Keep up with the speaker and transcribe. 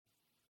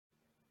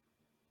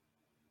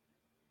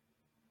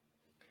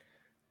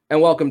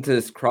And welcome to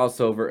this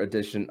crossover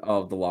edition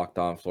of the Locked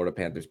On Florida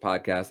Panthers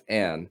podcast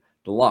and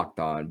the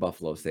Locked On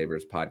Buffalo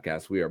Sabres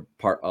podcast. We are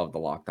part of the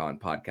Locked On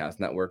Podcast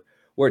Network.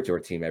 We're at your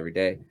team every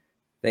day.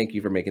 Thank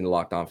you for making the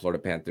Locked On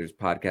Florida Panthers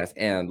podcast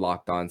and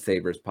Locked On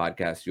Sabres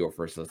podcast your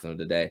first listen of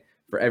the day.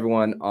 For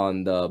everyone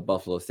on the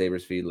Buffalo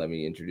Sabres feed, let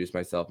me introduce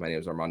myself. My name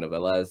is Armando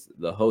Velez,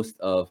 the host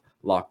of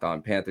Locked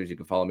On Panthers. You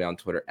can follow me on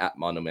Twitter at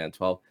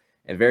MondoMan12.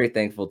 And very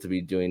thankful to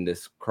be doing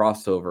this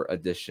crossover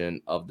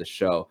edition of the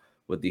show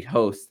with the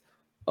host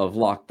of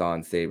Locked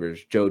On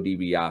Sabres, Joe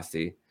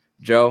DiBiase.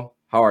 Joe,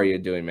 how are you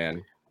doing,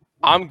 man?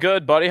 I'm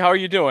good, buddy. How are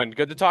you doing?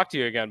 Good to talk to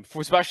you again,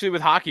 especially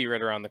with hockey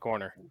right around the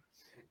corner.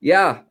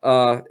 Yeah,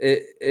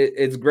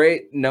 it's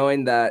great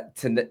knowing that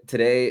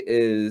today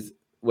is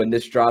when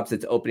this drops.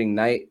 It's opening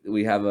night.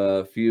 We have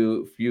a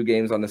few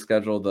games on the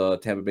schedule. The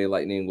Tampa Bay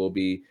Lightning will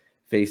be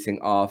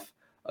facing off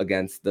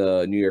against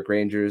the New York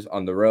Rangers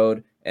on the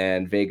road,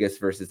 and Vegas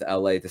versus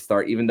LA to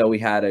start. Even though we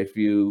had a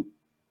few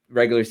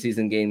regular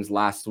season games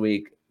last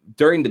week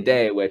during the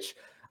day, which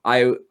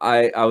I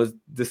was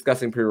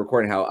discussing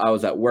pre-recording how I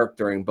was at work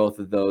during both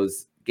of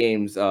those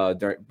games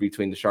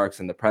between the Sharks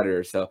and the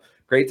Predators. So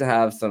great to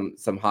have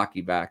some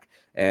hockey back.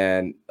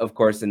 And of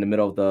course, in the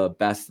middle of the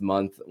best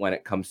month when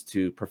it comes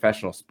to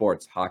professional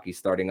sports, hockey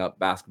starting up,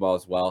 basketball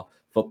as well.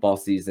 Football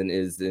season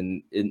is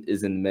in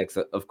the mix.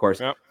 Of course,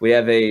 yep. We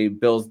have a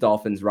Bills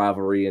Dolphins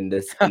rivalry in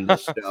this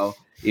show,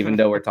 even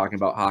though we're talking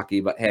about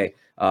hockey. But hey,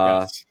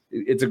 yes.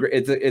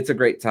 It's a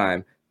great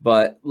time.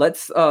 But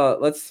let's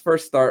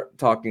first start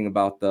talking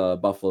about the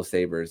Buffalo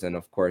Sabres. And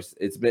of course,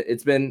 it's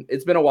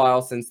been a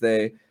while since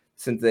they've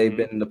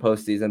been in the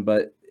postseason,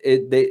 but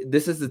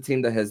this is a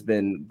team that has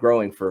been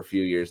growing for a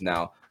few years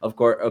now. Of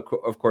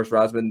course,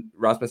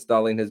 Rasmus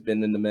Dahlin has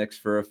been in the mix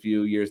for a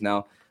few years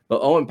now.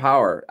 But Owen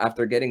Power,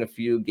 after getting a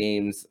few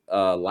games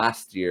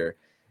last year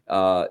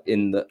for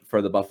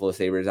the Buffalo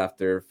Sabres,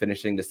 after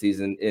finishing the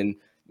season in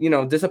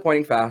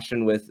disappointing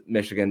fashion with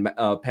Michigan,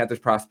 Panthers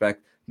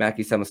prospect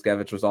Mackie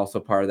Samoskevich was also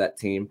part of that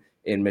team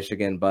in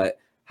Michigan. But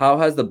how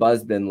has the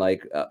buzz been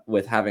like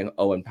with having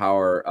Owen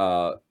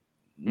Power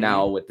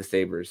now with the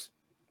Sabres?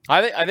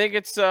 I think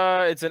it's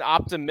an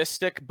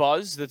optimistic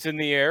buzz that's in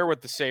the air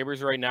with the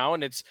Sabres right now,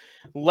 and it's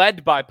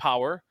led by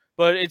Power,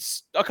 but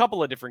it's a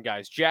couple of different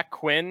guys. Jack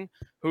Quinn,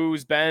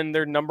 who's been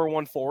their number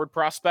one forward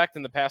prospect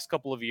in the past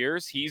couple of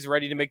years, he's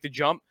ready to make the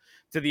jump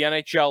to the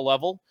NHL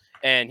level,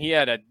 and he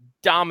had a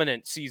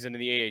dominant season in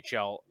the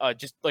AHL,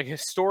 just like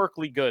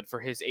historically good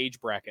for his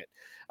age bracket.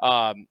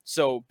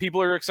 So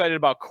people are excited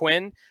about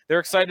Quinn. They're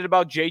excited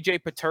about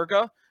JJ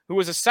Peterka, who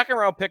was a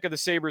second-round pick of the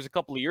Sabres a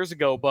couple of years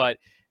ago, but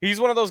he's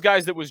one of those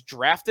guys that was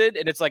drafted,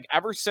 and it's like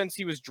ever since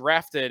he was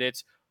drafted,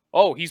 it's,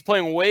 oh, he's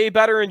playing way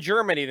better in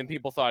Germany than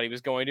people thought he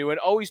was going to,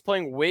 and oh, he's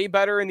playing way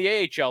better in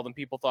the AHL than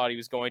people thought he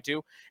was going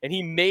to, and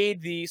he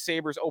made the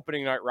Sabres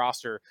opening night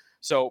roster.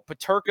 So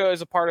Peterka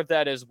is a part of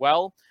that as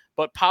well,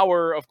 but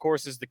Power, of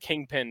course, is the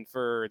kingpin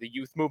for the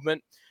youth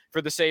movement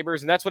for the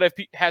Sabres, and that's what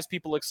has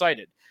people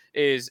excited.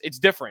 Is it's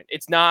different.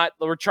 It's not,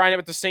 we're trying it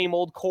with the same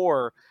old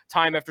core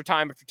time after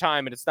time after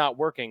time, and it's not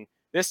working.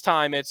 This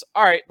time it's,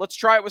 all right, let's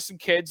try it with some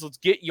kids. Let's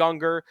get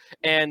younger,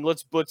 and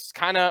let's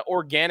kind of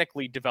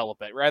organically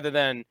develop it rather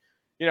than,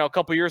 a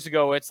couple years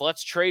ago, it's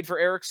let's trade for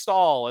Eric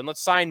Stahl and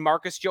let's sign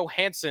Marcus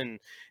Johansson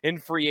in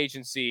free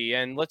agency,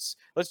 and let's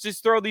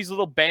just throw these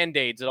little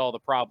Band-Aids at all the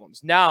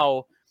problems.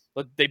 Now,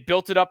 they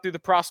built it up through the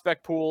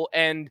prospect pool,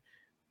 and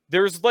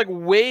there's like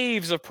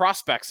waves of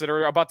prospects that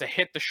are about to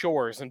hit the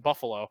shores in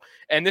Buffalo.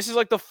 And this is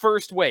like the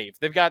first wave.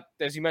 They've got,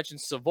 as you mentioned,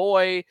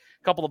 Savoy, a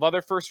couple of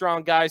other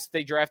first-round guys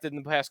they drafted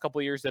in the past couple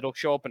of years that'll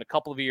show up in a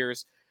couple of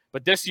years.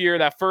 But this year,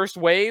 that first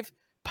wave,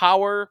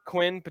 Power,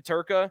 Quinn,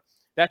 Peterka,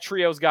 that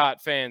trio's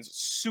got fans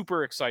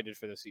super excited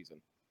for this season.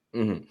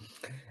 Mm-hmm.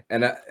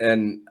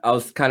 And I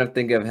was kind of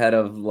thinking ahead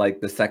of like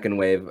the second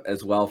wave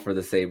as well for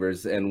the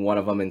Sabres. And one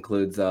of them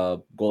includes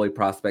goalie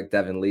prospect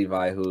Devin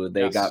Levi, who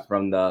they got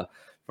from the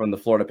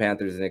Florida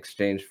Panthers in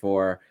exchange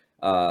for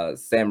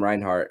Sam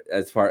Reinhart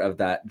as part of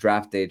that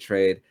draft day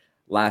trade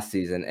last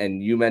season.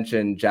 And you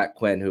mentioned Jack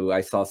Quinn, who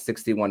I saw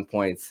 61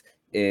 points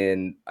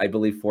in, I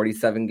believe,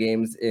 47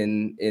 games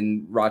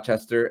in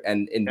Rochester.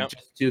 And in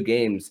just 2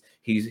 games,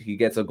 he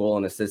gets a goal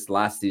and assist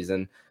last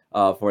season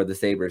for the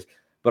Sabres.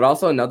 But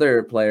also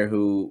another player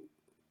who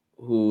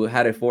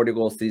had a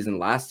 40-goal season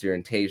last year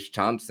in Tage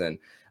Thompson.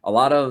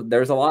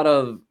 There's a lot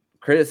of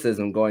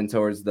criticism going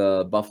towards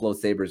the Buffalo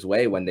Sabres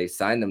way when they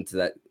signed them to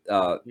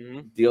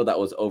that deal that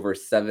was over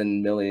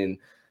 $7 million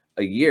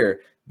a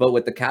year. But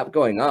with the cap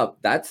going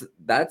up, that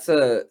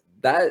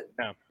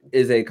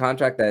is a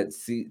contract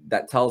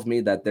that tells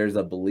me that there's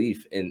a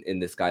belief in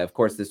this guy. Of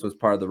course, this was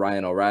part of the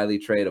Ryan O'Reilly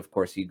trade. Of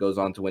course, he goes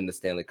on to win the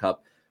Stanley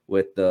Cup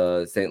with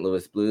the St.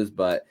 Louis Blues.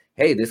 But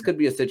hey, this could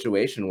be a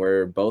situation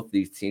where both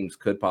these teams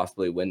could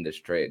possibly win this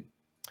trade.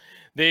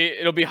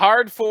 It'll be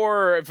hard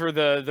for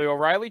the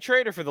O'Reilly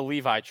trade or for the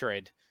Levi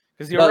trade,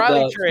 because the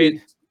O'Reilly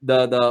trade,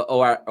 the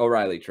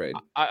O'Reilly trade.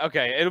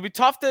 Okay, it'll be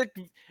tough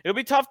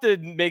to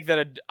make that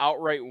an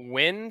outright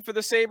win for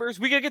the Sabres.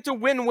 We could get to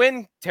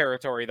win-win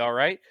territory though,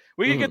 right?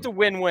 We could get to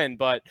win-win,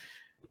 but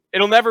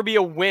it'll never be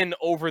a win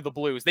over the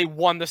Blues. They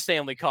won the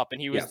Stanley Cup,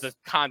 and he was the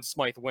Conn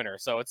Smythe winner.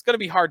 So it's going to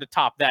be hard to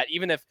top that,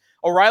 even if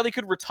O'Reilly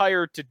could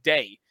retire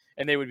today,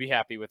 and they would be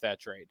happy with that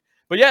trade.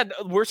 But yeah,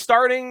 we're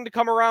starting to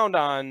come around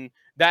on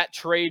that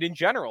trade in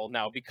general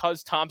now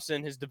because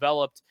Thompson has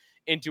developed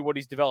into what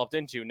he's developed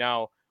into.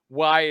 Now,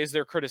 why is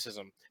there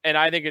criticism? And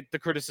I think the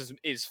criticism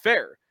is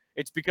fair.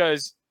 It's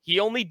because he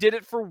only did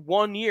it for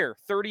 1 year,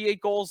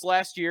 38 goals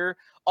last year,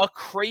 a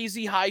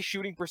crazy high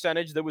shooting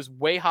percentage that was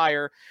way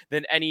higher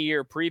than any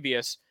year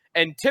previous.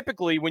 And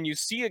typically when you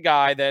see a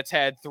guy that's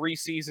had 3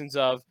 seasons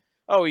of,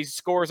 oh, he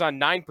scores on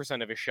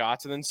 9% of his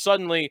shots, and then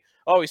suddenly,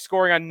 oh, he's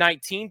scoring on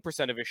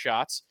 19% of his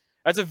shots,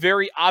 that's a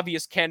very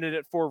obvious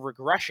candidate for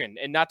regression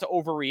and not to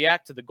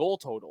overreact to the goal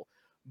total.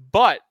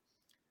 But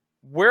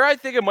where I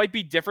think it might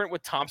be different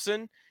with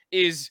Thompson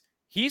is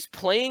he's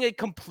playing a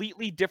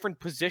completely different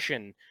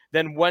position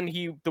than what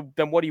he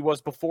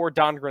was before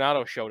Don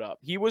Granato showed up.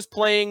 He was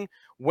playing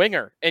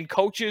winger, and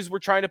coaches were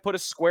trying to put a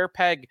square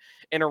peg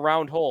in a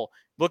round hole,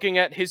 looking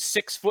at his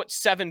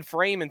 6'7"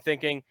 frame and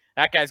thinking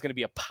that guy's going to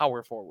be a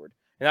power forward,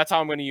 and that's how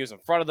I'm going to use him.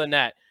 Front of the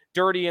net,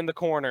 dirty in the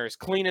corners,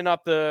 cleaning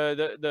up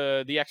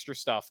the extra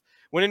stuff.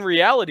 When in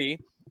reality,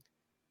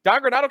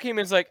 Don Granato came in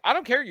and was like, I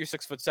don't care you're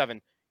 6'7".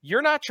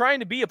 You're not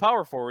trying to be a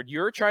power forward.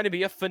 You're trying to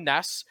be a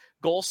finesse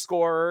goal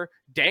scorer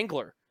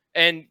dangler.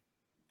 And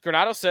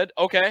Granato said,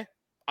 okay,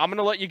 I'm going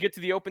to let you get to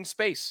the open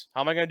space.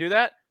 How am I going to do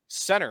that?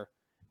 Center.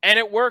 And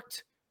it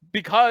worked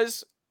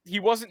because he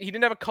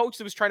didn't have a coach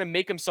that was trying to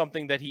make him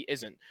something that he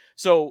isn't.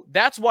 So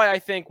that's why I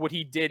think what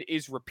he did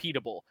is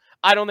repeatable.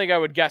 I don't think I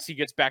would guess he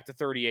gets back to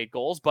 38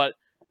 goals, but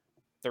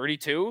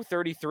 32,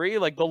 33,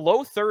 like the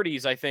low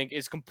 30s, I think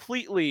is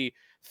completely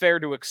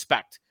fair to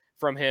expect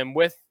from him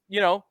with,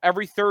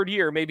 every third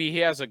year, maybe he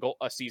has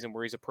a season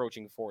where he's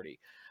approaching 40.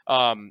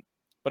 But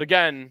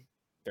again,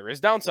 there is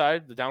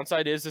downside. The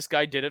downside is this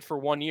guy did it for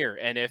 1 year.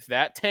 And if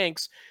that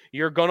tanks,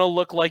 you're going to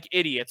look like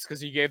idiots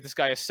because you gave this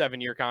guy a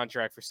 7-year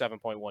contract for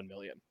 $7.1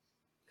 million.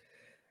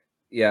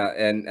 Yeah.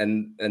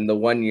 And the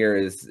 1 year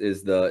is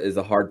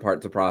the hard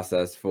part to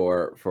process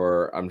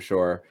for I'm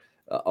sure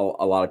a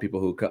lot of people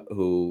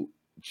who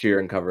cheer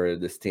and cover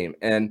this team.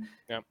 And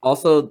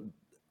also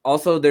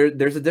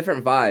there's a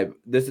different vibe.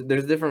 There's a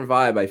different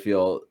vibe, I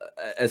feel,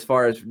 as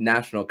far as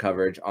national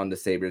coverage on the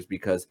Sabres,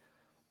 because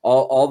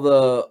all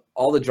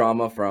the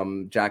drama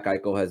from Jack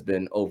Eichel has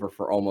been over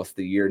for almost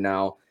a year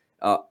now.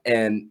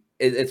 And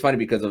it's funny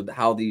because of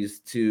how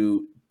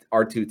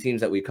our two teams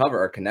that we cover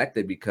are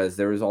connected, because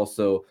there was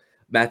also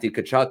Matthew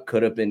Tkachuk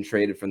could have been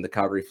traded from the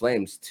Calgary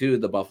Flames to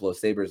the Buffalo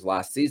Sabres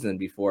last season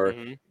before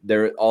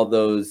there all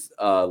those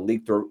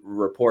leaked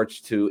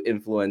reports to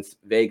influence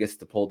Vegas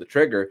to pull the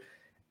trigger.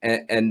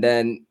 And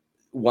then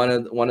one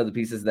of the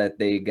pieces that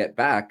they get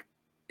back,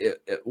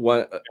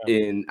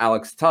 in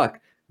Alex Tuch,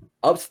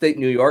 upstate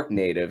New York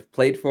native,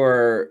 played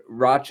for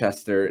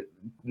Rochester,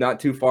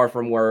 not too far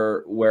from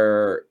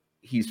where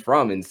he's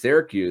from in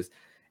Syracuse.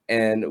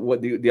 And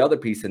what the other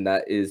piece in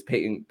that is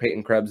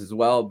Peyton Krebs as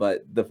well.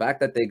 But the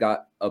fact that they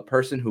got a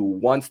person who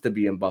wants to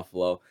be in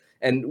Buffalo.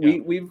 And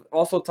we've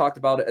also talked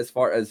about it as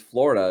far as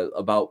Florida,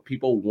 about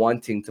people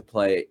wanting to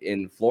play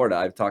in Florida.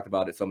 I've talked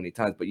about it so many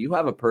times, but you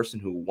have a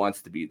person who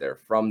wants to be there,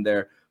 from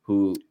there,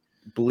 who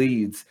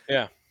bleeds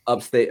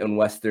upstate and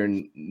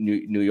Western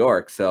New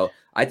York. So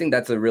I think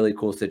that's a really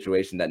cool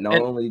situation, that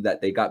not only that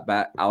they got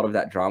back out of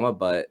that drama,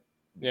 but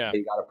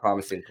they got a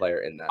promising player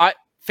in that.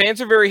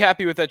 Fans are very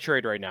happy with that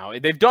trade right now.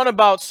 They've done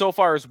about so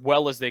far as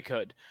well as they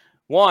could.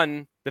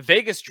 One, the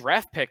Vegas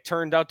draft pick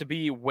turned out to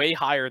be way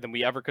higher than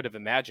we ever could have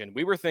imagined.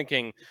 We were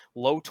thinking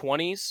low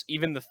 20s,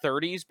 even the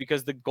 30s,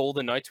 because the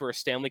Golden Knights were a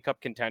Stanley Cup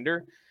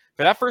contender.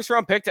 For that first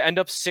round pick to end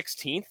up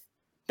 16th,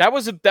 that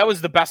was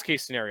the best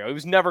case scenario. It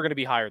was never going to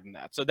be higher than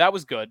that. So that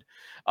was good.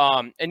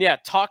 And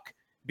Tuch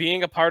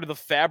being a part of the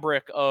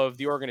fabric of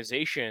the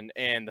organization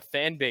and the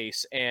fan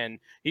base, and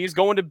he's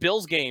going to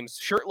Bills games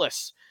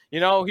shirtless.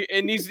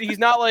 And he's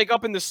not like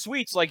up in the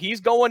suites. Like, he's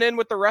going in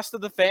with the rest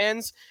of the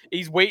fans.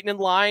 He's waiting in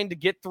line to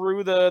get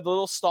through the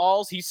little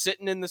stalls. He's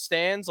sitting in the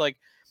stands. Like,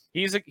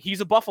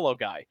 he's a Buffalo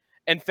guy,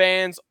 and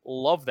fans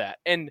love that.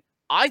 And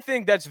I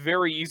think that's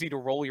very easy to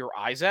roll your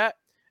eyes at.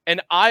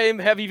 And I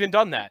have even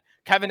done that.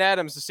 Kevin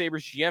Adams, the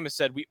Sabres GM, has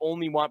said, we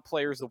only want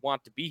players that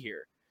want to be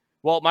here.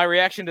 Well, my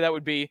reaction to that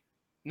would be,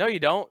 no, you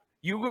don't.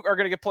 You are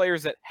going to get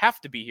players that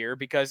have to be here,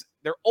 because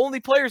they're only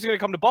players that are going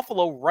to come to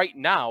Buffalo right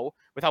now,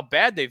 with how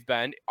bad they've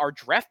been, are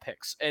draft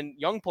picks and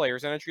young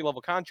players and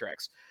entry-level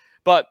contracts.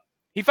 But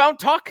he found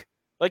Tuch.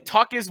 Like,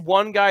 Tuch is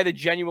one guy that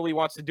genuinely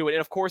wants to do it.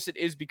 And, of course, it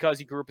is because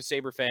he grew up a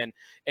Sabre fan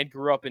and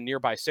grew up in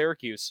nearby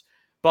Syracuse.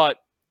 But,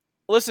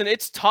 listen,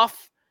 it's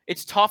tough.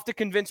 It's tough to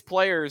convince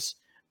players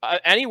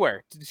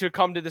anywhere to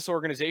come to this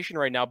organization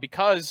right now,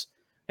 because,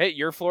 hey,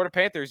 you're Florida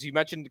Panthers. You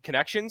mentioned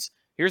connections.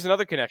 Here's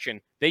another connection.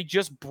 They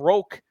just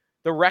broke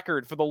the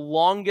record for the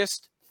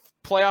longest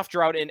playoff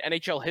drought in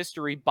NHL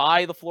history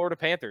by the Florida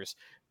Panthers.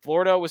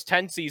 Florida was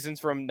 10 seasons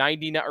from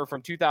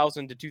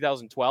 2000 to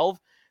 2012.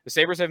 The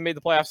Sabres haven't made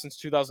the playoffs since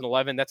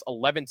 2011. That's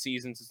 11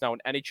 seasons. It's now an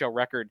NHL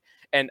record.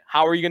 And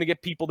how are you going to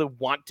get people to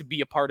want to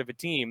be a part of a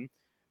team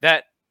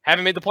that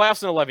haven't made the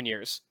playoffs in 11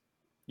 years?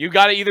 You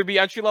got to either be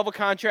entry-level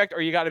contract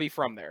or you got to be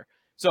from there.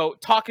 So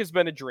Tuch has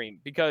been a dream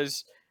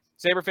because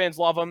Sabre fans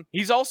love him.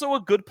 He's also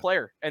a good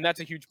player, and that's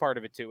a huge part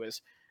of it too.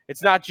 Is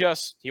it's not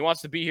just he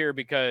wants to be here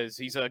because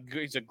he's a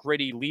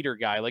gritty leader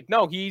guy. Like,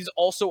 no, he's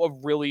also a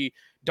really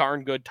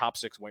darn good top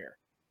six winger.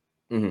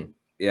 Mm-hmm.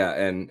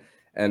 Yeah,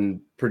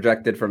 and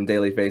projected from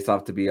Daily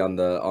Faceoff to be on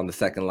the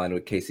second line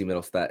with Casey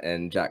Middlestat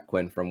and Jack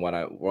Quinn from what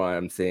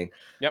I'm seeing.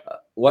 Yep.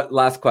 What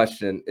last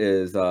question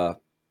is the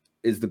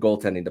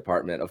goaltending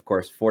department? Of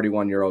course,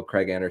 41-year-old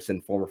Craig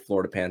Anderson, former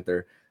Florida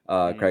Panther,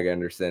 Craig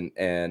Anderson,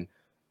 and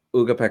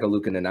Ukko-Pekka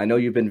Luukkonen. I know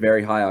you've been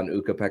very high on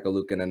Ukko-Pekka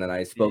Luukkonen, and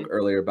I spoke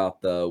earlier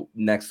about the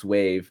next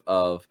wave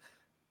of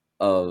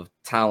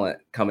talent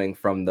coming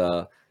from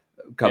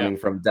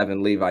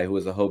Devin Levi, who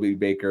was a Hobey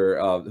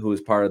Baker, who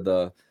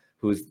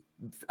was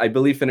I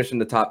believe finished in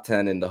the top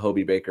 10 in the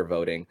Hobey Baker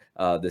voting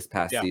this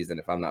past season,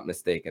 if I'm not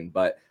mistaken.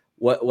 But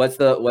what's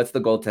the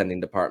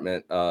goaltending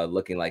department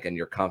looking like, and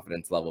your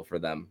confidence level for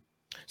them?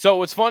 So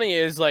what's funny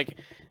is like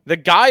the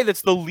guy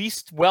that's the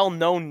least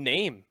well-known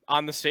name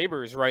on the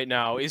Sabres right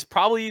now is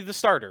probably the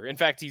starter. In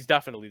fact, he's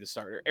definitely the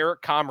starter.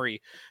 Eric Comrie,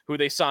 who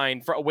they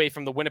signed away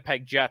from the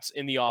Winnipeg Jets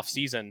in the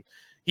offseason.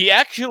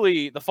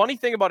 The funny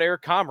thing about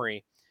Eric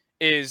Comrie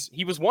is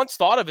he was once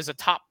thought of as a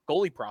top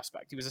goalie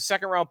prospect. He was a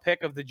second-round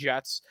pick of the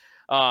Jets.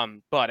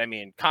 But I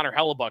mean, Connor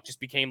Hellebuck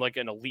just became like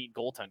an elite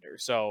goaltender.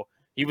 So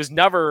he was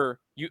never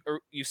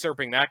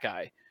usurping that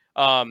guy.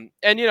 And,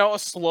 a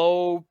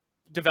slow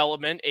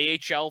development,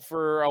 AHL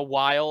for a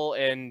while,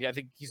 and I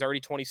think he's already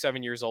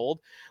 27 years old.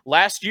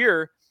 Last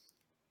year,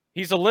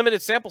 he's a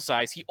limited sample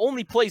size. He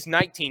only plays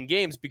 19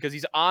 games because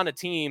he's on a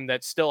team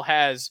that still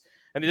has,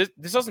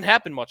 this doesn't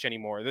happen much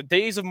anymore. The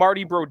days of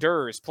Marty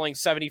Brodeur playing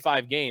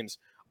 75 games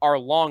are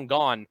long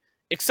gone,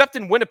 except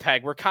in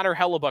Winnipeg, where Connor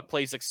Hellebuck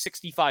plays like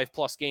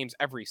 65-plus games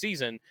every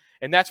season,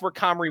 and that's where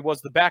Comrie was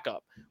the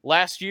backup.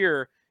 Last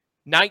year,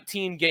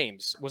 19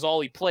 games was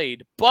all he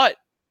played, but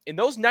in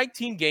those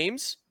 19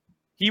 games,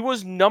 he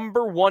was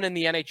number one in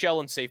the NHL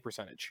in save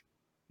percentage.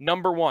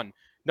 Number one.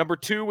 Number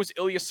two was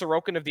Ilya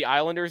Sorokin of the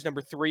Islanders.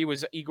 Number three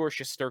was Igor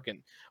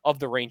Shesterkin of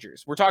the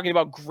Rangers. We're talking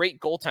about great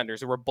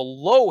goaltenders that were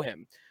below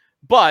him.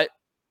 But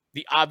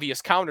the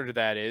obvious counter to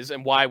that is,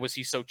 and why was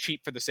he so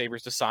cheap for the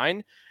Sabres to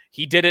sign?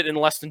 He did it in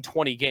less than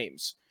 20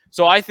 games.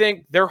 So I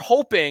think they're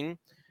hoping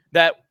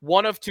that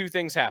one of two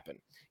things happen.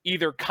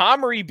 Either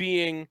Comrie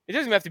being, it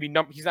doesn't have to be,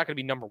 he's not going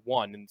to be number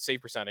one in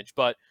save percentage,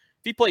 but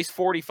if he plays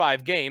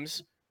 45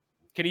 games,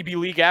 can he be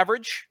league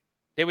average?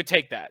 They would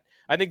take that.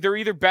 I think they're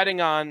either betting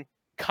on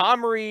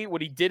Comrie,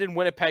 what he did in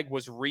Winnipeg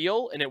was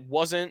real, and it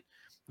wasn't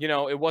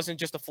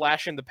just a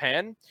flash in the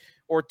pan.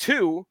 Or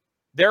two,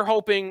 they're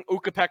hoping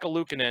Ukko-Pekka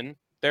Luukkonen,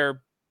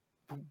 their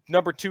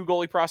number two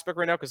goalie prospect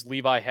right now, because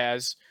Levi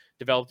has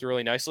developed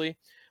really nicely.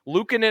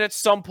 Luukkonen at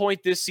some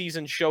point this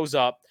season shows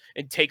up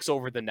and takes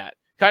over the net.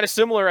 Kind of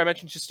similar, I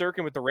mentioned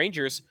Shesterkin with the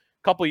Rangers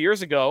a couple of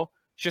years ago.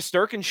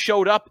 Shesterkin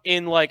showed up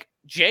in like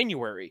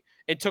January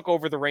and took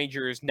over the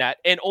Rangers net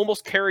and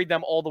almost carried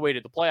them all the way to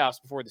the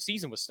playoffs before the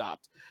season was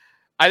stopped.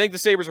 I think the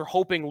Sabres are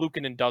hoping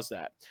Luukkonen does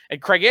that.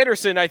 And Craig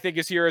Anderson, I think,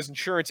 is here as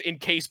insurance in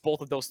case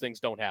both of those things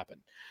don't happen.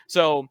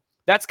 So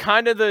that's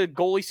kind of the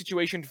goalie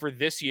situation for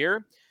this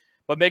year.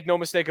 But make no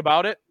mistake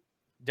about it,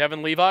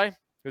 Devin Levi,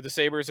 who the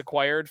Sabres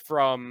acquired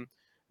from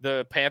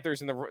the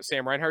Panthers in the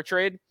Sam Reinhart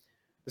trade,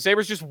 the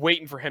Sabres just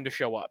waiting for him to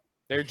show up.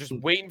 They're just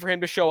waiting for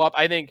him to show up.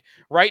 I think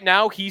right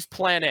now he's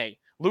plan A.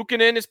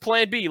 Luukkonen is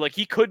plan B. Like,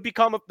 he could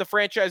become the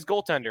franchise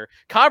goaltender.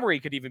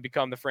 Comrie could even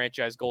become the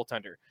franchise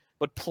goaltender.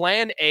 But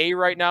plan A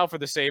right now for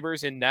the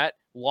Sabres in net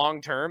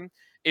long-term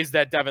is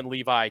that Devin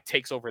Levi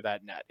takes over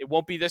that net. It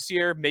won't be this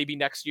year, maybe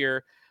next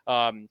year.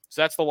 So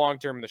that's the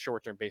long-term and the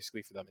short-term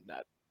basically for them in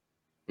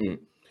net.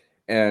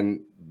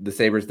 And the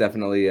Sabres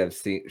definitely have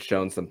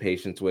shown some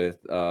patience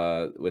with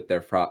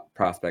their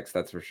prospects.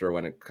 That's for sure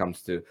when it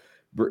comes to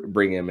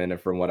bring him in,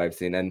 from what I've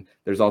seen. And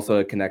there's also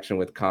a connection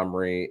with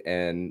Comrie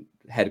and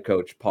head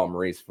coach Paul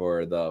Maurice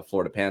for the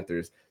Florida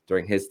Panthers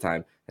during his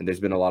time. And there's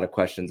been a lot of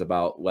questions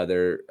about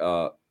whether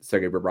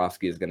Sergei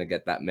Bobrovsky is going to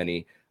get that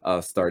many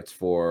starts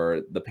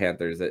for the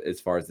Panthers as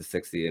far as the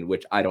 60, and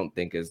which I don't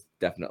think is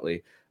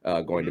definitely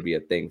going to be a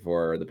thing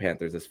for the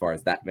Panthers as far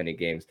as that many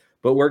games.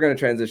 But we're going to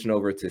transition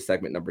over to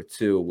segment number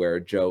 2, where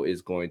Joe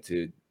is going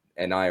to,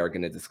 and I are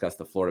going to discuss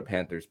the Florida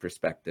Panthers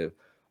perspective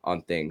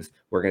on things.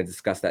 We're going to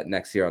discuss that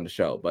next year on the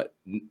show. But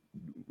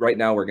right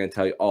now, we're going to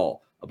tell you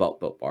all about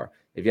Built Bar.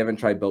 If you haven't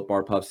tried Built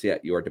Bar Puffs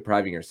yet, you are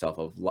depriving yourself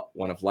of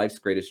one of life's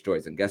greatest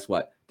joys. And guess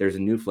what? There's a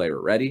new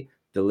flavor. Ready?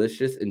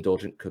 Delicious,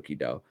 indulgent cookie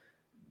dough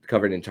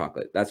covered in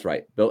chocolate. That's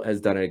right. Built has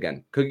done it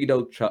again. Cookie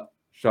dough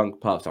chunk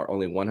puffs are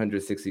only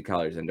 160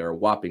 calories, and there are a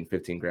whopping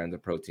 15 grams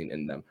of protein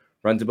in them.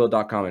 Run to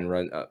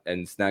Built.com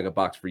and snag a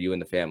box for you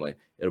and the family.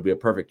 It'll be a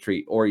perfect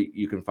treat, or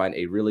you can find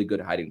a really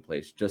good hiding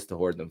place just to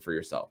hoard them for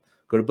yourself.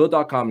 Go to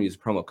Built.com and use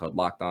promo code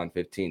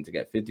LOCKEDON15 to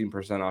get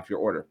 15% off your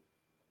order.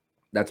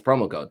 That's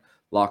promo code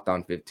Locked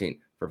On 15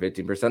 for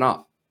 15%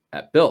 off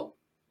at built.com.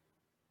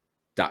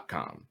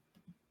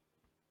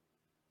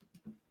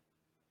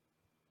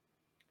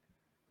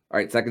 All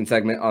right, second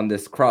segment on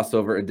this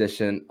crossover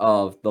edition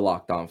of the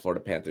Locked On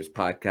Florida Panthers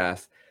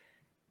podcast.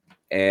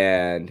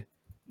 And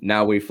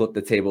now we flip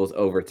the tables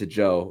over to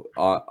Joe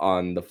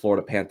on the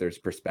Florida Panthers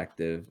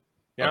perspective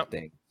of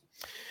things.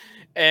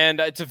 And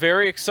it's a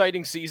very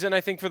exciting season,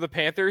 I think, for the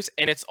Panthers.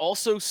 And it's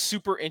also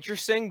super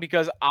interesting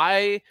because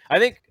I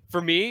think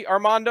for me,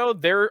 Armando,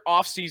 their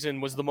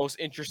offseason was the most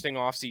interesting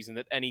offseason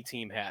that any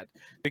team had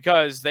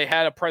because they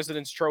had a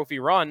President's Trophy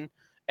run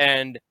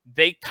and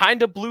they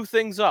kind of blew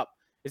things up.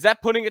 Is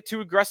that putting it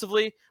too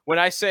aggressively? When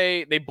I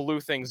say they blew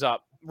things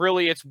up,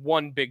 really it's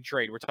one big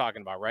trade we're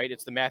talking about, right?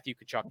 It's the Matthew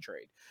Tkachuk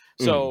trade.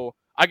 So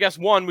I guess,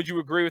 one, would you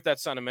agree with that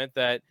sentiment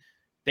that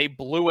they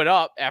blew it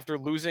up after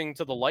losing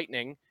to the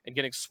Lightning and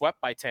getting swept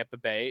by Tampa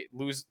Bay,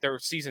 lose their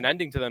season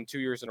ending to them 2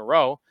 years in a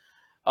row?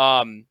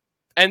 And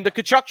the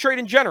Tkachuk trade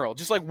in general,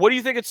 just like, what do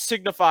you think it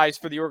signifies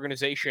for the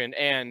organization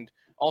and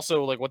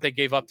also like what they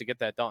gave up to get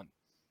that done?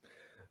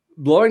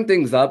 Blowing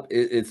things up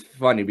is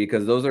funny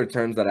because those are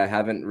terms that I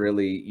haven't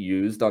really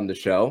used on the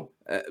show,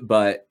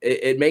 but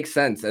it makes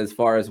sense as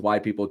far as why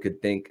people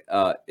could think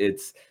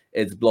it's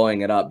blowing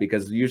it up,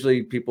 because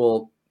usually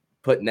people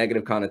put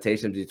negative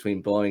connotations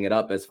between blowing it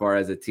up as far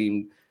as a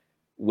team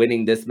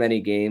winning this many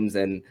games,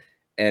 and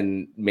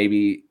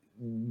maybe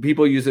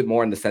people use it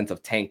more in the sense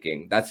of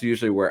tanking. That's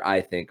usually where I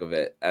think of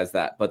it as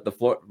that. But the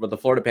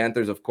Florida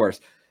Panthers, of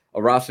course,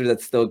 a roster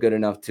that's still good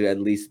enough to at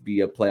least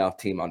be a playoff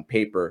team on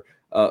paper.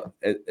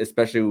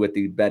 Especially with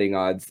the betting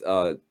odds,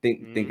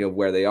 thinking of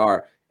where they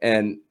are.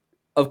 And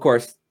of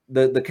course,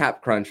 the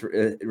cap crunch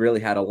really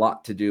had a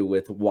lot to do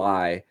with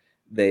why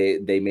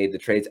they made the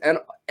trades, and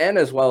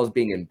as well as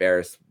being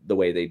embarrassed the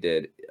way they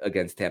did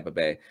against Tampa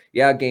Bay.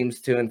 Yeah, games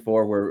 2 and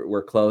 4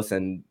 were close,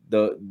 and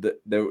there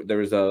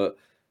was a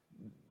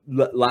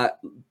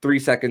 3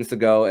 seconds to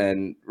go,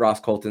 and Ross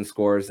Colton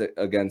scores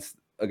against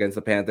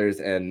the Panthers,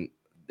 and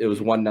it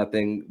was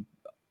 1-0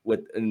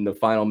 in the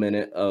final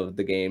minute of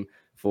the game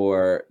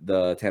for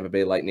the Tampa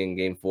Bay Lightning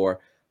game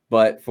 4.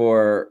 But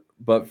for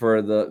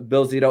the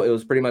Bill Zito, it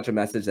was pretty much a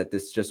message that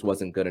this just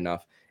wasn't good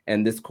enough.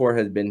 And this core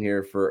has been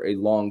here for a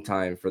long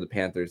time for the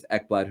Panthers: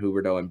 Ekblad,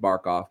 Huberdeau, and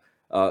Barkov.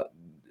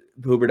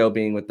 Huberdeau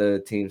being with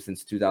the team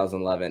since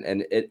 2011.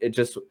 And it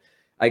just,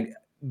 I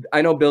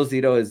know Bill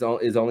Zito is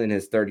only in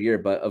his third year,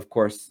 but of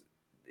course,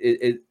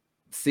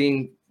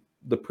 seeing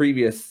the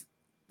previous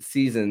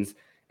seasons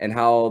and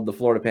how the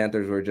Florida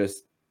Panthers were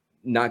just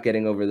not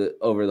getting over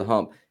the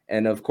hump.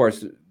 And of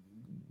course,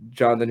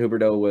 Jonathan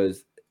Huberdeau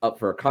was up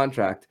for a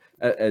contract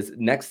as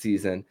next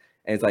season.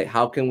 And it's like,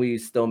 how can we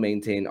still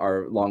maintain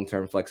our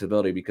long-term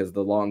flexibility? Because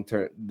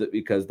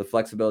the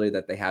flexibility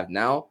that they have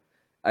now,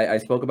 I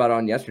spoke about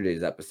on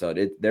yesterday's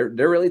episode. They're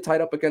really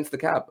tied up against the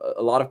cap.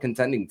 A lot of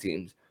contending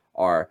teams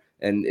are,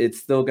 and it's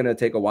still going to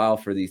take a while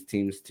for these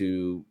teams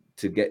to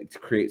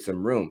create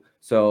some room.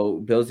 So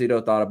Bill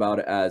Zito thought about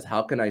it as,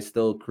 how can I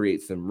still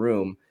create some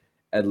room,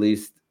 at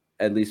least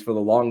for the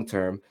long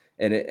term?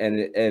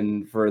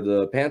 And for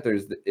the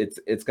Panthers,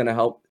 it's going to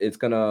help. It's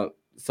going to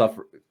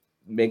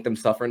make them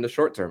suffer in the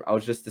short term. I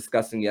was just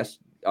discussing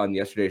on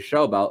yesterday's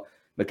show about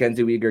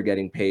Mackenzie Weegar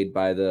getting paid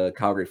by the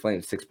Calgary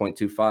Flames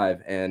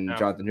 $6.25, and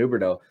Jonathan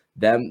Huberdeau,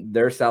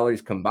 their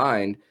salaries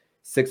combined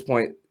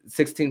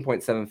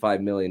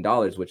 $16.75 million,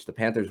 which the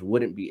Panthers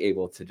wouldn't be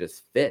able to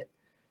just fit.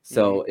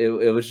 So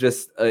it was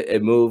just a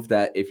move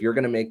that if you're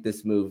going to make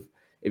this move,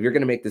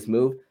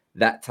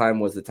 that time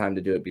was the time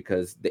to do it,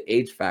 because the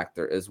age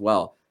factor as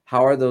well.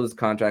 How are those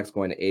contracts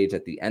going to age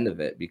at the end of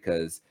it?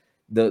 Because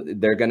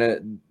Jonathan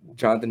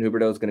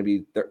Huberdeau is going to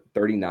be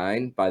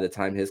 39 by the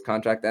time his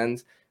contract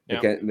ends.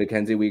 Yeah.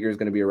 Mackenzie Weegar is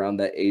going to be around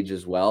that age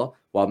as well,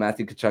 while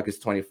Matthew Tkachuk is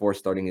 24,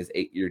 starting his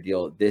 8-year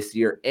deal this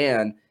year.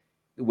 And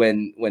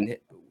when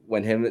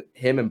him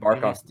and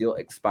Barkov's deal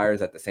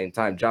expires at the same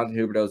time, Jonathan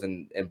Huberdeau's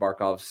and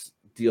Barkov's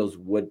deals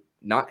would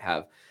not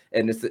have.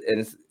 And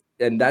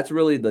that's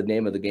really the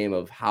name of the game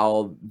of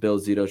how Bill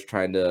Zito's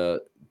trying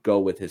to go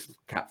with his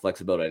cap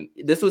flexibility.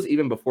 And this was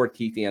even before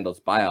Keith Yandle's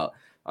buyout,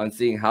 on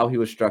seeing how he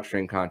was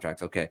structuring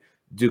contracts. Okay,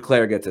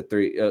 Duclair gets a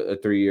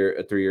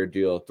three-year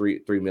deal,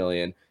 $3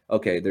 million.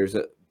 Okay, there's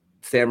a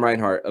Sam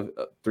Reinhart,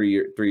 a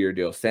three-year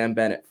deal. Sam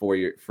Bennett,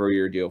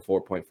 four-year deal,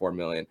 $4.4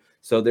 million.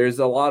 So there's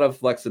a lot of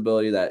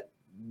flexibility that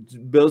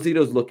Bill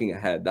Zito's looking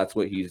ahead. That's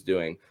what he's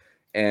doing.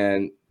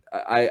 And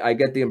I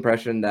get the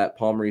impression that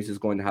Paul Maurice is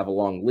going to have a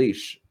long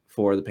leash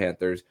for the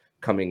Panthers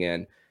coming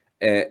in.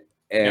 And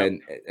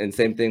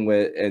same thing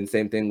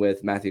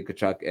with Matthew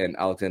Tkachuk and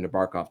Alexander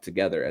Barkov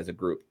together as a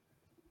group.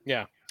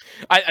 Yeah.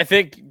 I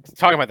think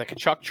talking about the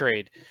Tkachuk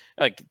trade,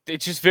 like,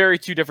 it's just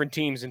two different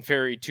teams in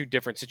two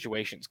different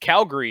situations.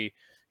 Calgary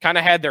kind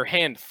of had their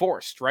hand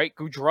forced, right?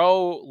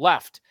 Gaudreau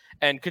left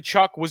and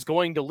Tkachuk was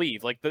going to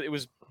leave. Like, it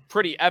was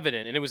pretty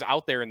evident, and it was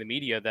out there in the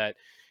media that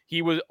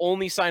he would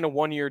only sign a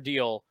 1-year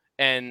deal,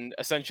 and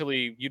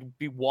essentially you'd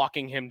be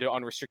walking him to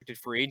unrestricted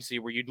free agency,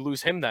 where you'd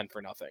lose him then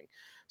for nothing.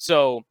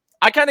 So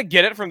I kind of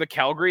get it from the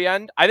Calgary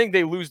end. I think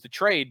they lose the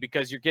trade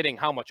because you're getting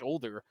how much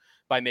older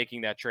by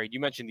making that trade. You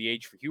mentioned the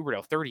age for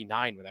Huberdeau,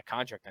 39 when that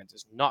contract ends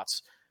is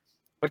nuts.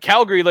 But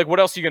Calgary, like, what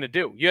else are you going to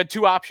do? You had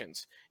two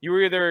options. You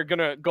were either going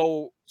to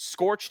go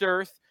scorched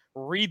earth,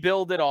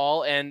 rebuild it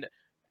all, and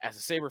as a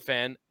Sabre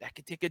fan, that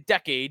could take a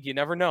decade. You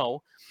never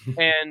know.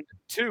 And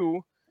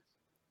two,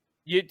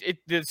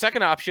 the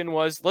second option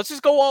was, let's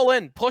just go all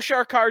in, push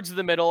our cards to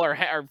the middle. Our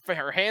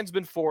hand's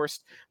been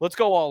forced. Let's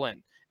go all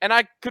in. And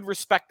I could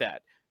respect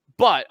that.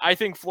 But I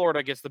think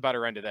Florida gets the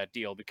better end of that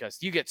deal because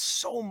you get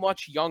so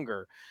much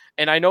younger.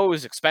 And I know it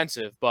was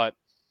expensive, but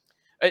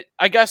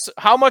I guess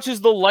how much is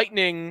the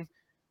Lightning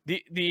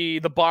the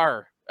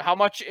bar? How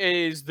much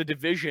is the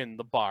division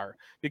the bar?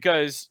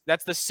 Because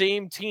that's the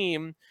same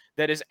team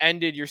that has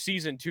ended your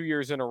season 2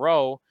 years in a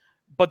row,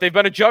 but they've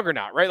been a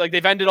juggernaut, right? Like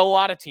they've ended a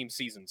lot of team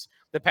seasons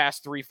the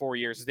past 3-4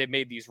 years as they've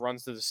made these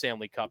runs to the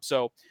Stanley Cup.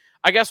 So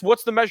I guess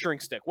what's the measuring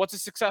stick? What's a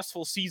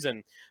successful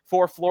season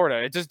for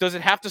Florida? Does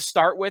it have to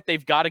start with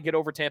they've got to get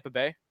over Tampa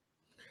Bay?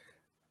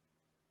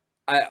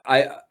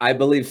 I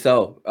believe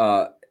so.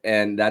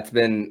 And that's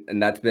been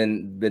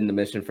the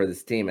mission for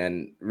this team.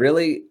 And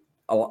really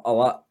a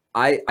lot.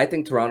 I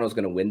think Toronto is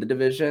going to win the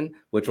division,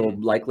 which will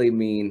likely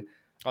mean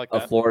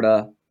a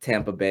Florida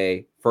Tampa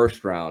Bay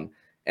first round.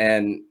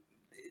 And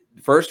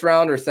first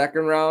round or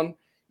second round,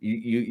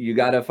 you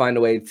got to find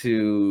a way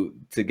to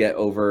get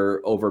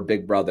over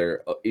Big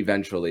Brother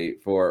eventually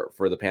for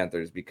the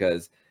Panthers,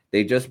 because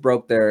they just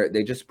broke their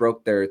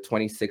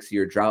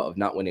 26-year drought of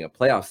not winning a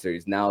playoff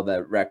series. Now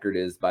the record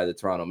is by the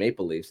Toronto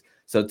Maple Leafs.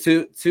 So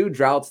two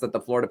droughts that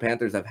the Florida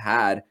Panthers have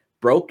had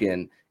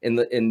broken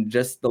in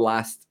just the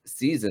last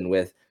season.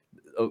 With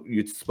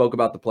you spoke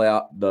about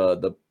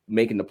the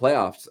making the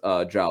playoffs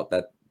drought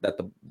that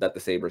the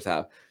Sabres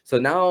have. So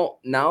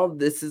now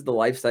this is the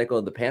life cycle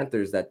of the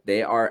Panthers, that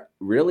they are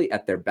really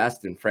at their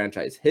best in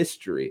franchise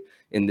history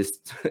in this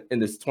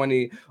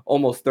 20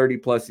 almost 30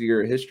 plus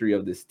year history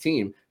of this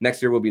team.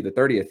 Next year will be the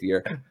 30th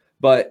year,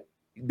 but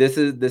this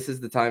is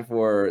the time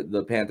for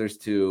the Panthers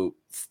to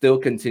still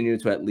continue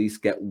to at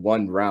least get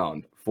one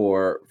round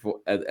for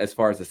as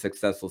far as a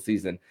successful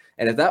season.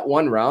 And if that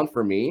one round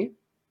for me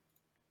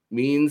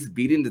means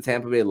beating the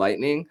Tampa Bay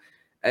Lightning,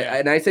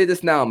 and I say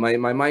this now, my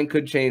mind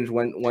could change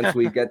once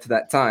we get to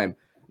that time.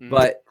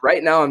 But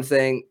right now I'm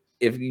saying,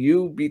 if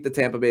you beat the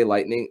Tampa Bay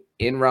Lightning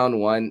in round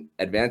one,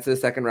 advance to the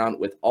second round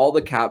with all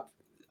the cap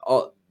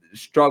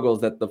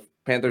struggles that the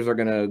Panthers are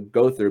going to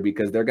go through,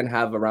 because they're going to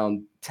have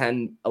around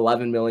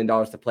 $10-11 million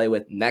to play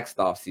with next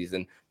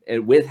offseason,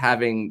 and with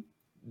having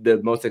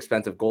the most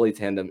expensive goalie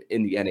tandem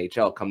in the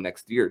NHL come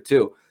next year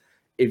too.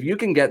 If you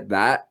can get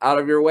that out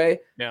of your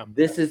way,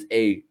 this is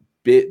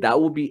that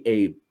will be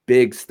a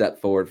big step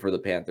forward for the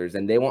Panthers,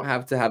 and they won't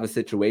have to have a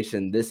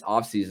situation this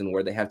offseason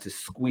where they have to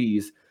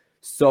squeeze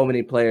so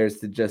many players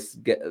to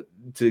just get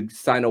to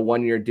sign a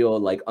 1-year deal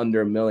like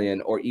under $1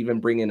 million, or even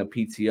bring in a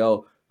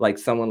PTO like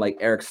someone like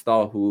Eric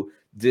Stahl, who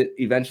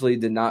eventually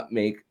did not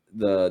make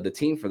the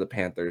team for the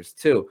Panthers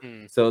too.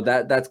 So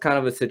that's kind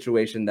of a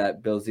situation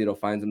that Bill Zito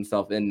finds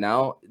himself in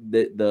now.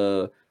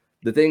 The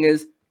thing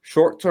is,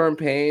 short-term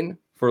pain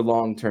for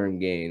long-term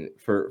gain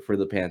for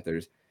the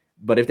Panthers.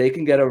 But if they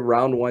can get a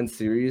round one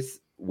series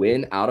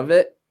win out of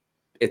it,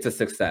 it's a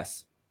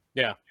success.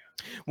 Yeah.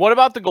 What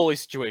about the goalie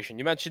situation?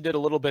 You mentioned it a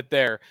little bit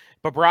there.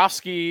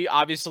 Bobrovsky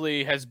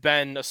obviously has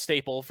been a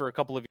staple for a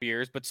couple of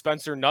years, but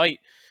Spencer Knight,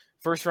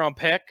 first round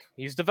pick,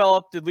 he's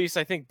developed, at least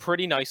I think,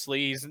 pretty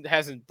nicely. He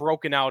hasn't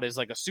broken out as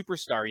like a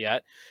superstar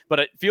yet, but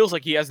it feels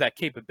like he has that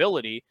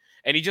capability.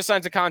 And he just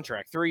signs a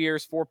contract, 3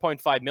 years,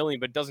 $4.5 million,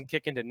 but doesn't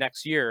kick into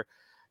next year.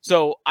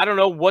 So I don't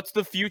know, what's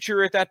the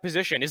future at that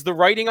position? Is the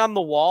writing on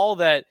the wall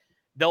that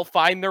they'll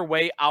find their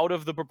way out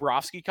of the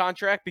Bobrovsky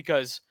contract?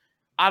 Because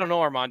I don't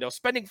know, Armando,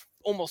 spending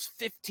almost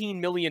 $15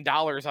 million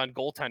on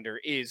goaltender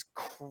is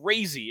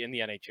crazy in the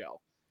NHL.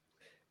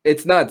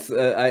 It's nuts.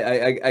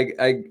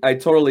 I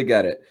totally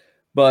get it.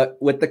 But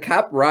with the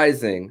cap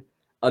rising,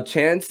 a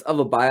chance of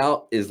a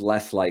buyout is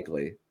less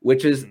likely,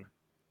 which is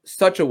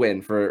such a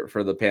win for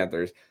the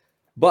Panthers.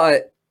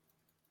 But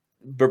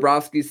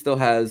Bobrovsky still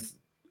has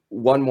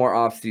two more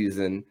off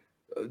seasons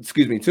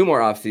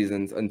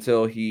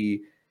until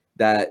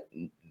that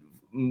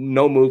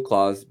no move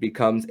clause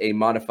becomes a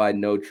modified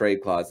no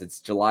trade clause. It's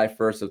July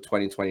 1st of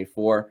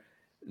 2024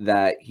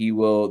 that he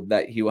will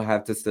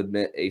have to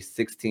submit a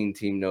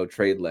 16-team no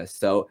trade list.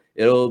 So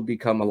it'll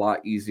become a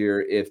lot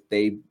easier if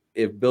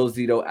Bill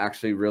Zito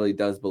actually really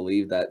does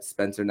believe that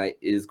Spencer Knight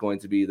is going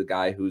to be the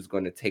guy who's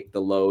going to take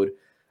the load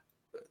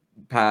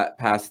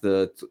past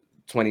the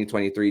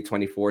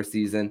 2023-24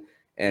 season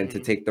and to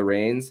take the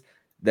reins.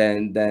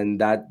 Then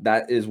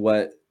that is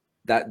what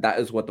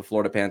the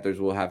Florida Panthers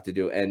will have to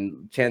do.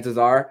 And chances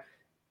are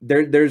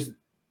there's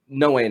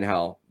no way in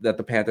hell that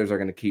the Panthers are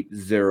going to keep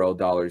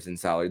 $0 in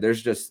salary.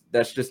 That's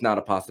just not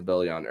a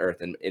possibility on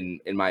earth, in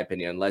my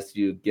opinion, unless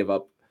you give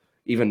up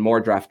even more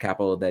draft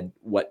capital than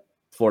what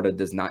Florida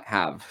does not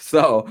have.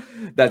 So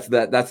that's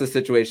the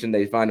situation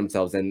they find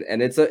themselves in,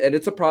 and it's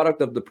a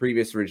product of the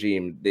previous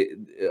regime.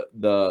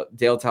 The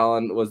Dale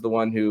Talon was the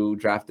one who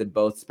drafted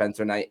both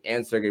Spencer Knight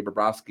and Sergei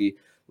Bobrovsky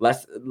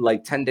less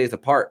like 10 days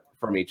apart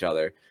from each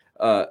other.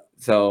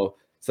 So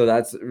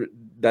that's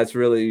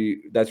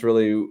really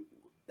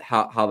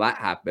how that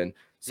happened.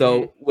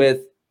 So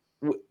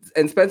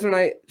and Spencer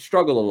Knight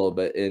struggled a little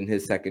bit in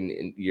his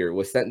second year,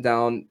 was sent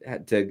down,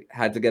 had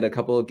to get a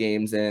couple of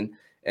games in,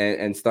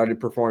 and started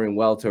performing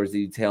well towards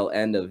the tail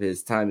end of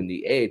his time in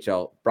the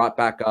AHL, brought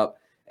back up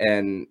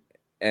and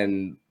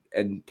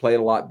played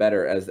a lot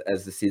better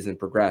as the season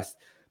progressed.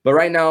 But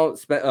right now,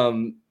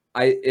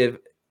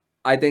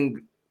 I think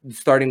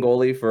starting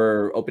goalie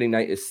for opening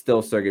night is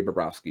still Sergei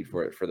Bobrovsky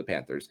for the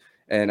Panthers,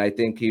 and I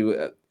think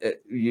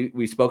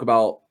we spoke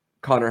about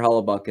Connor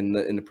Hellebuck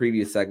in the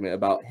previous segment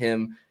about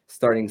him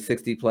starting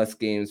 60 plus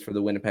games for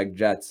the Winnipeg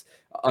Jets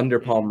under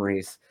Paul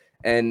Maurice,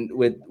 and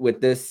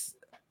with this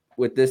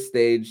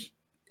stage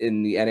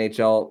in the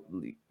NHL,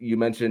 you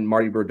mentioned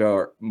Marty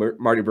Brodeur,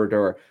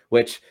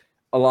 which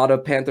a lot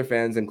of Panther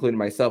fans, including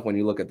myself, when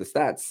you look at the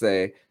stats,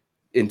 say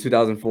in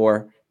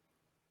 2004.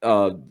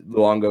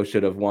 Luongo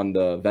should have won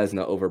the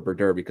Vezina over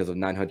Brodeur because of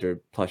 900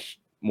 plus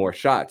more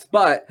shots.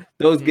 But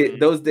those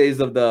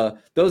days of the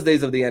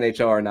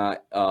NHL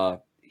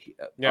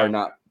are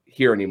not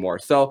here anymore.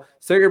 So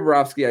Sergei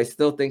Bobrovsky, I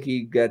still think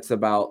he gets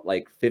about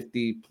like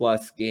 50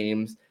 plus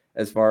games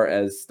as far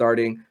as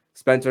starting.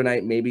 Spencer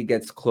Knight maybe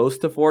gets close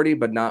to 40,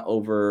 but not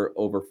over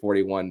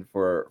 41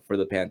 for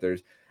the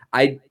Panthers.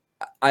 I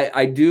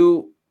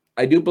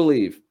don't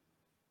believe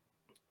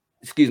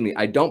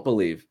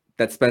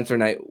that Spencer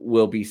Knight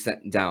will be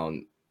sent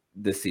down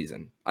this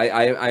season.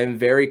 I am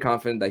very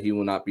confident that he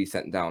will not be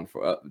sent down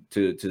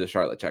to the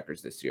Charlotte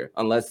Checkers this year,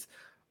 unless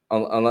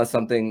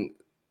something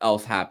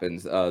else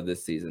happens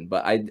this season.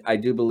 But I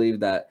do believe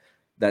that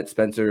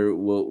Spencer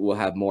will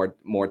have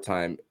more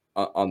time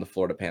on the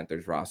Florida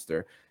Panthers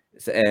roster.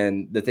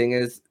 And the thing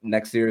is,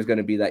 next year is going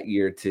to be that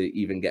year to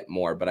even get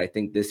more. But I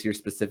think this year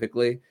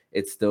specifically,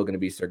 it's still going to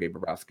be Sergei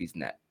Bobrovsky's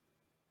net.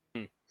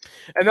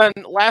 And then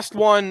last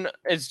one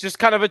is just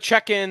kind of a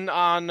check-in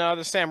on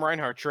the Sam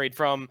Reinhart trade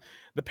from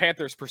the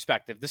Panthers'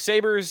 perspective. The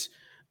Sabres,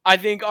 I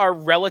think, are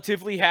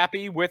relatively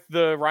happy with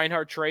the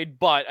Reinhart trade,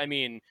 but,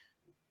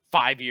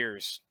 5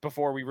 years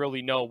before we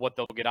really know what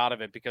they'll get out of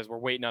it, because we're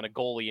waiting on a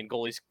goalie, and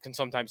goalies can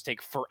sometimes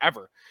take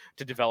forever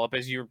to develop,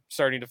 as you're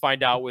starting to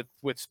find out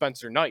with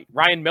Spencer Knight.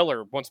 Ryan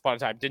Miller, once upon a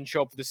time, didn't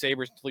show up for the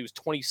Sabres until he was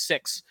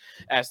 26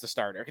 as the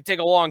starter. It could take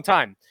a long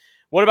time.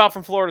 What about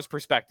from Florida's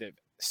perspective?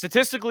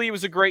 Statistically, it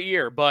was a great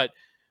year, but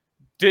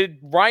did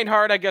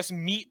Reinhart, I guess,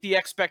 meet the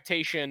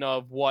expectation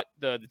of what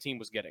the team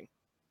was getting?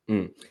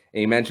 And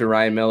you mentioned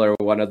Ryan Miller,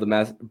 one of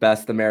the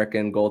best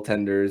American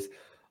goaltenders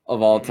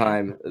of all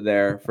time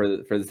there for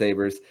the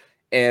Sabres.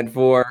 And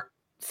for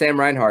Sam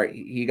Reinhart,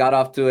 he got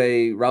off to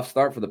a rough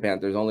start for the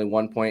Panthers, only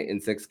 1 point in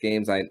 6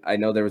 games. I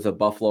know there was a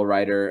Buffalo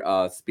writer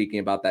speaking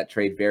about that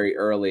trade very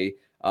early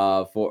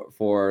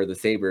for the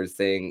Sabres,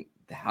 saying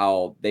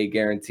how they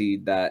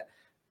guaranteed that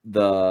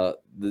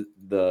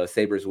the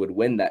Sabres would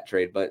win that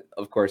trade. But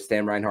of course,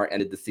 Sam Reinhart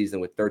ended the season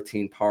with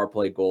 13 power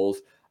play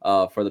goals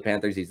for the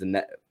Panthers.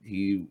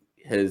 He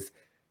has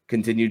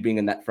continued being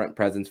a net front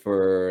presence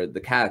for the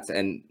Cats,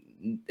 and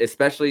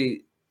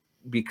especially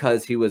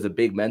because he was a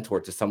big mentor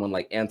to someone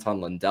like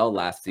Anton Lundell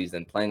last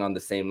season, playing on the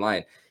same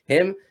line.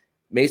 Him,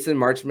 Mason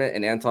Marchment,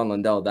 and Anton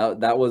Lundell,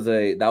 that was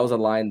a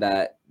line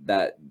that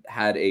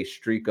had a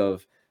streak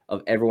of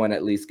everyone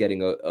at least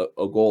getting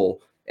a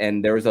goal.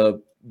 And there was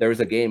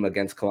a game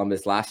against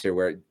Columbus last year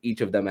where each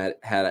of them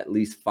had at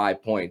least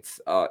 5 points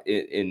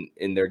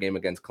in their game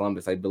against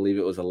Columbus. I believe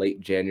it was a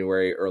late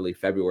January, early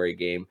February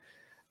game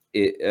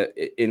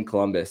in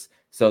Columbus.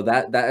 So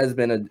that has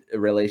been a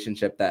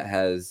relationship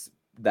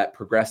that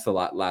progressed a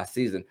lot last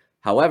season.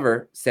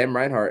 However, Sam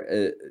Reinhart,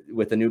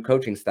 with the new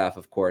coaching staff,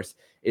 of course,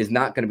 is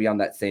not going to be on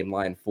that same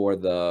line for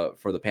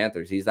the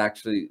Panthers. He's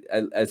actually,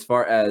 as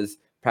far as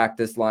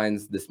practice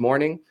lines this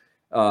morning,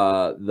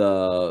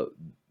 the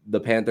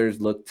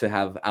Panthers look to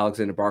have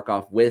Alexander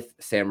Barkov with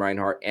Sam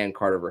Reinhart and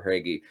Carter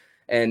Verhaeghe.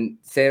 And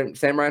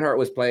Sam Reinhart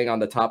was playing on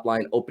the top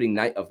line opening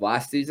night of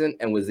last season,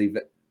 and was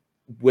even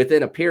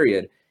within a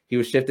period, he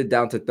was shifted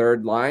down to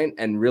third line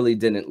and really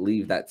didn't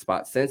leave that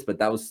spot since. But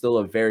that was still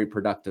a very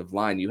productive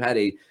line. You had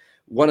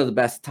one of the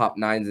best top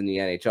nines in the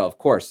NHL, of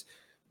course,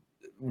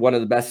 one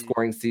of the best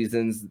scoring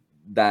seasons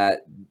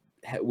that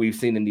we've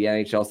seen in the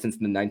NHL since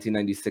the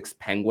 1996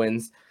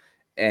 Penguins,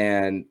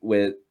 and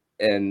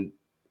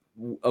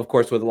of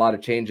course, with a lot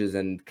of changes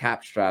and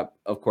cap strap,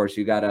 of course,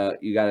 you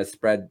gotta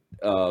spread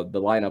the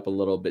lineup a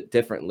little bit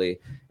differently,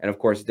 and of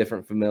course,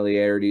 different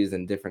familiarities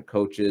and different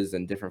coaches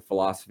and different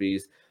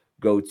philosophies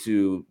go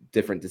to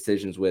different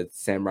decisions. With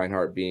Sam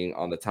Reinhart being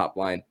on the top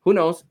line, who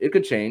knows? It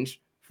could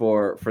change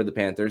for the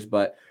Panthers,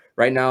 but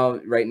right now,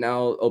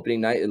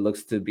 opening night, it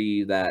looks to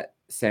be that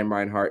Sam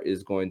Reinhart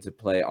is going to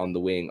play on the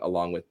wing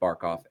along with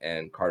Barkov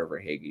and Carter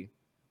Verhaeghe.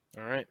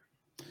 All right.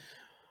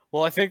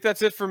 Well, I think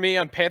that's it for me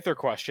on Panther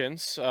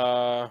questions.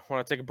 Want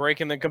to take a break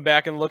and then come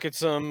back and look at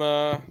some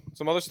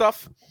other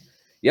stuff?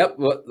 Yep,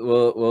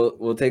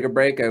 we'll take a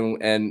break,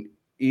 and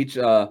each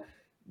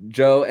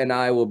Joe and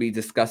I will be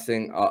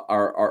discussing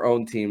our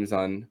own teams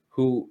on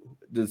who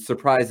the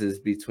surprises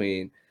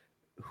between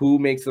who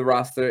makes the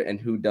roster and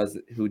who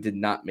did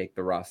not make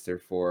the roster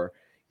for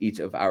each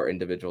of our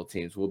individual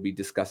teams. We'll be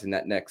discussing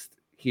that next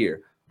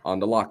here on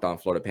the Locked On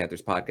Florida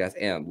Panthers podcast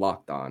and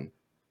Locked On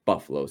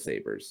Buffalo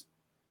Sabres.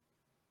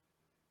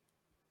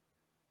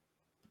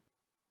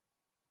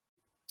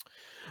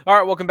 All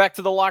right, welcome back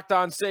to the Locked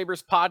On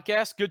Sabres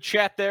podcast. Good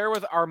chat there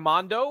with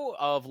Armando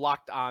of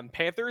Locked On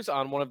Panthers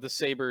on one of the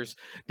Sabres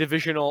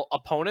divisional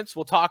opponents.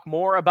 We'll talk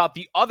more about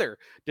the other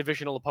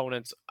divisional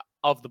opponents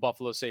of the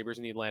Buffalo Sabres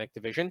in the Atlantic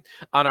Division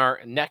on our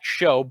next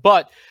show.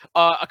 But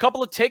a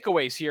couple of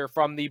takeaways here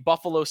from the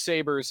Buffalo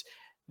Sabres,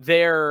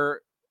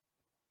 their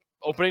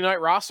opening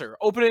night roster.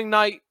 Opening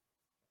night,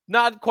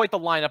 not quite the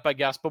lineup, I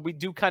guess, but we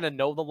do kind of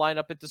know the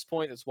lineup at this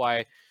point. That's why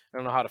I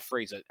don't know how to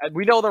phrase it.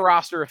 We know the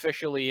roster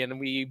officially, and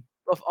we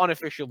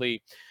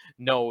unofficially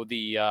know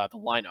the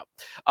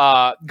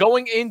lineup.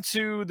 Going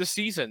into the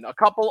season, a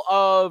couple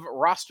of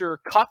roster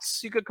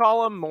cuts, you could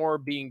call them, more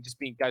being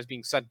guys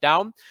being sent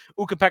down.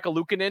 Ukko-Pekka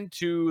Luukkonen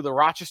to the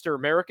Rochester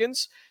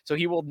Americans, so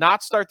he will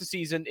not start the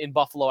season in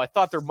Buffalo. I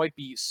thought there might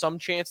be some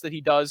chance that he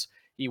does.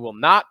 He will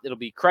not. It'll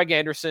be Craig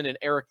Anderson and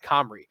Eric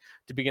Comrie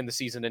to begin the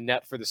season in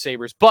net for the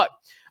Sabres. But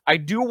I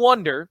do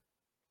wonder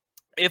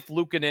if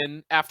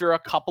Luukkonen, after a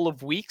couple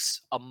of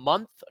weeks, a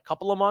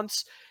couple of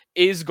months,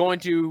 is going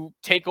to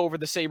take over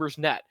the Sabres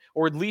net,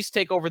 or at least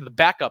take over the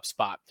backup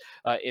spot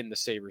in the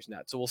Sabres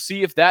net. So we'll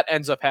see if that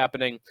ends up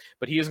happening,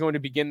 but he is going to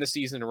begin the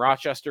season in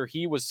Rochester.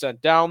 He was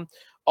sent down.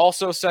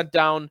 Also sent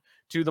down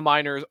to the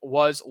minors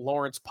was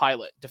Lawrence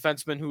Pilot,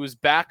 defenseman who is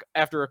back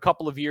after a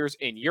couple of years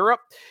in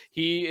Europe.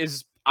 He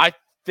is, I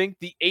think,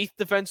 the 8th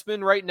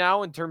defenseman right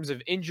now in terms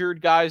of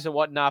injured guys and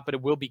whatnot, but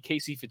it will be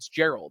Casey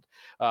Fitzgerald.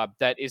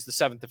 That is the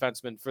 7th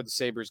defenseman for the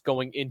Sabres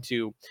going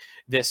into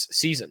this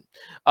season.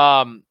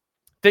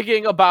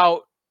 Thinking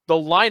about the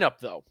lineup,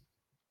 though,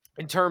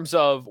 in terms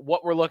of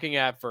what we're looking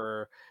at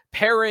for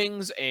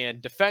pairings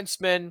and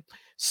defensemen,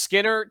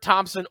 Skinner,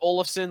 Thompson,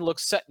 Olofsson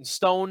looks set in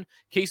stone.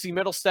 Casey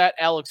Mittelstadt,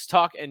 Alex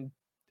Tuch, and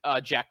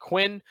Jack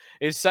Quinn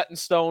is set in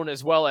stone,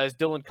 as well as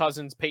Dylan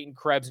Cozens, Peyton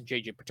Krebs, and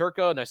JJ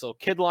Peterka. Nice little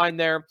kid line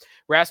there.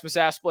 Rasmus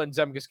Asplund,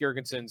 Zemgus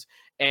Girgensons,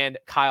 and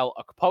Kyle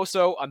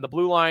Okposo. On the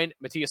blue line,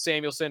 Matthias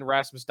Samuelsson,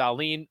 Rasmus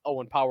Dahlin,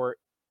 Owen Power,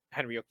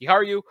 Henry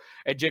Jokiharju,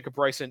 and Jacob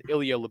Bryson,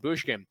 Ilya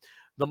Lyubushkin.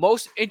 The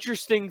most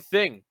interesting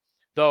thing,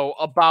 though,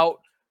 about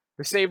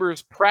the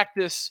Sabres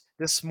practice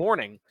this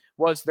morning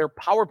was their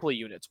power play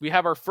units. We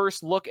have our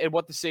first look at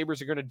what the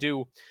Sabres are going to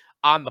do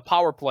on the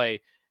power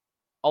play.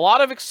 A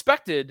lot of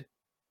expected,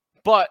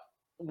 but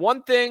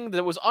one thing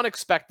that was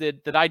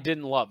unexpected that I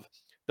didn't love.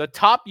 The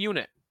top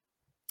unit,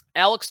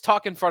 Alex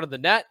Tuch in front of the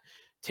net,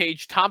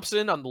 Tage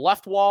Thompson on the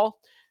left wall,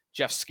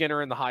 Jeff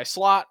Skinner in the high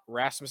slot,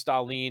 Rasmus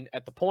Dahlin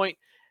at the point,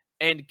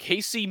 and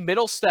Casey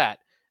Mittelstadt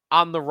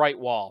on the right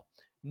wall.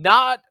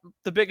 Not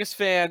the biggest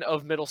fan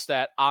of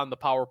Mittelstadt on the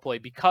power play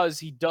because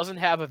he doesn't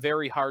have a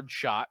very hard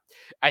shot.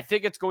 I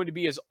think it's going to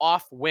be his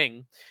off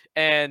wing,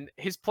 and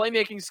his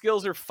playmaking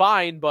skills are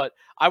fine, but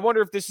I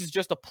wonder if this is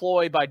just a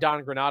ploy by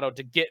Don Granato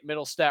to get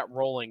Mittelstadt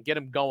rolling, get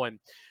him going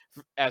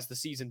as the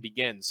season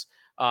begins.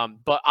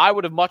 But I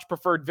would have much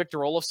preferred Victor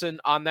Olofsson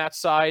on that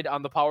side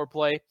on the power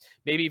play,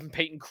 maybe even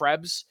Peyton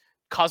Krebs,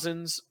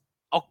 Cozens,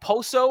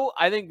 Okposo.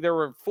 I think there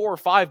were 4 or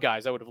 5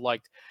 guys I would have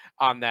liked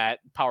on that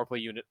power play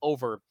unit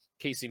over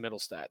Casey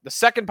Mittelstadt. The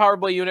second power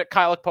play unit,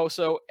 Kyle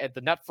Okposo at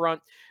the net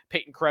front,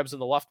 Peyton Krebs on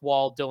the left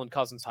wall, Dylan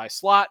Cozens high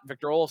slot,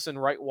 Victor Olofsson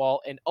right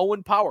wall, and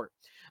Owen Power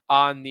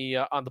on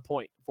the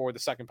point for the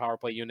second power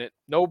play unit.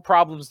 No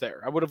problems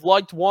there. I would have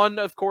liked one,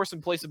 of course,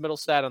 in place of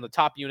Mittelstadt on the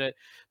top unit,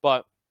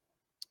 but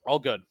all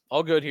good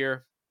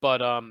here. But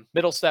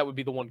Mittelstadt would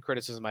be the one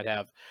criticism I'd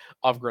have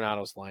of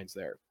Granato's lines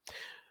there.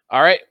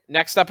 All right,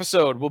 next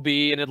episode will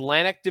be an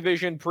Atlantic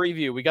Division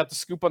preview. We got the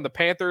scoop on the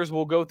Panthers.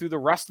 We'll go through the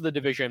rest of the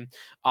division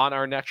on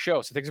our next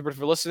show. So thanks everybody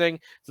for listening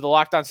to the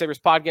Locked On Sabres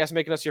podcast,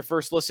 making us your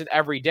first listen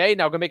every day.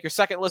 Now go make your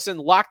second listen,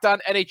 Locked On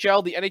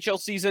NHL. The NHL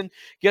season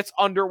gets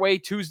underway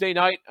Tuesday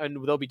night, and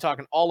they'll be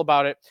talking all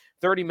about it.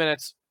 30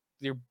 minutes,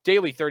 your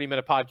daily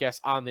 30-minute podcast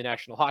on the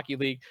National Hockey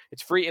League.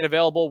 It's free and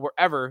available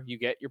wherever you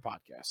get your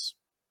podcasts.